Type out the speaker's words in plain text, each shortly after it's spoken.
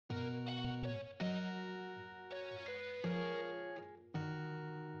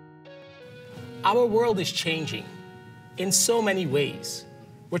Our world is changing in so many ways.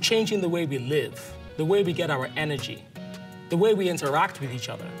 We're changing the way we live, the way we get our energy, the way we interact with each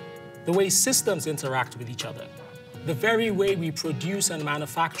other, the way systems interact with each other, the very way we produce and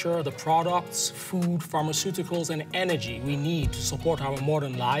manufacture the products, food, pharmaceuticals, and energy we need to support our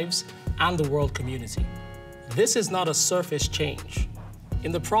modern lives and the world community. This is not a surface change.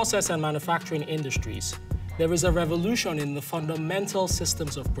 In the process and manufacturing industries, there is a revolution in the fundamental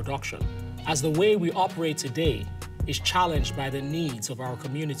systems of production, as the way we operate today is challenged by the needs of our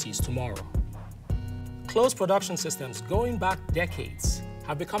communities tomorrow. Closed production systems going back decades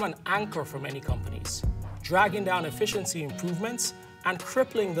have become an anchor for many companies, dragging down efficiency improvements and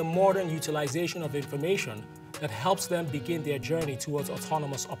crippling the modern utilization of information that helps them begin their journey towards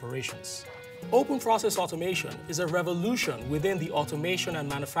autonomous operations. Open process automation is a revolution within the automation and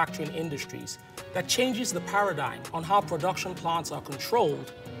manufacturing industries that changes the paradigm on how production plants are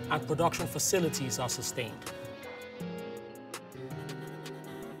controlled and production facilities are sustained.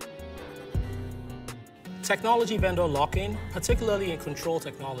 Technology vendor lock-in, particularly in control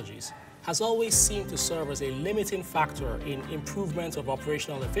technologies, has always seemed to serve as a limiting factor in improvement of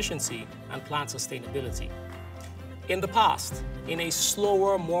operational efficiency and plant sustainability. In the past, in a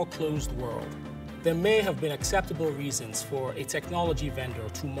slower, more closed world, there may have been acceptable reasons for a technology vendor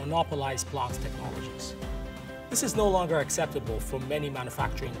to monopolize plant technologies. This is no longer acceptable for many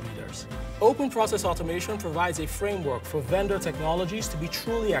manufacturing leaders. Open process automation provides a framework for vendor technologies to be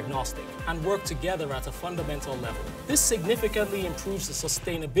truly agnostic and work together at a fundamental level. This significantly improves the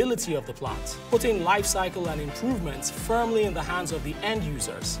sustainability of the plant, putting life cycle and improvements firmly in the hands of the end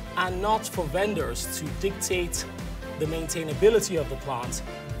users and not for vendors to dictate the maintainability of the plant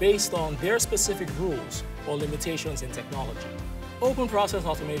based on their specific rules or limitations in technology. Open process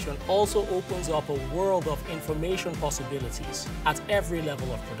automation also opens up a world of information possibilities at every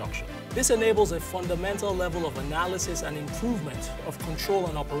level of production. This enables a fundamental level of analysis and improvement of control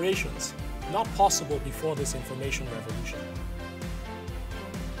and operations not possible before this information revolution.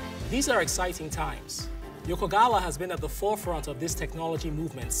 These are exciting times. Yokogawa has been at the forefront of this technology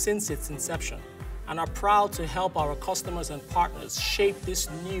movement since its inception, and are proud to help our customers and partners shape this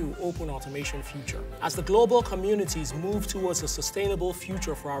new open automation future. As the global communities move towards a sustainable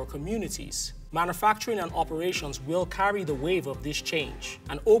future for our communities, manufacturing and operations will carry the wave of this change,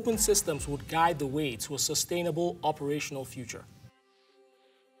 and open systems would guide the way to a sustainable operational future.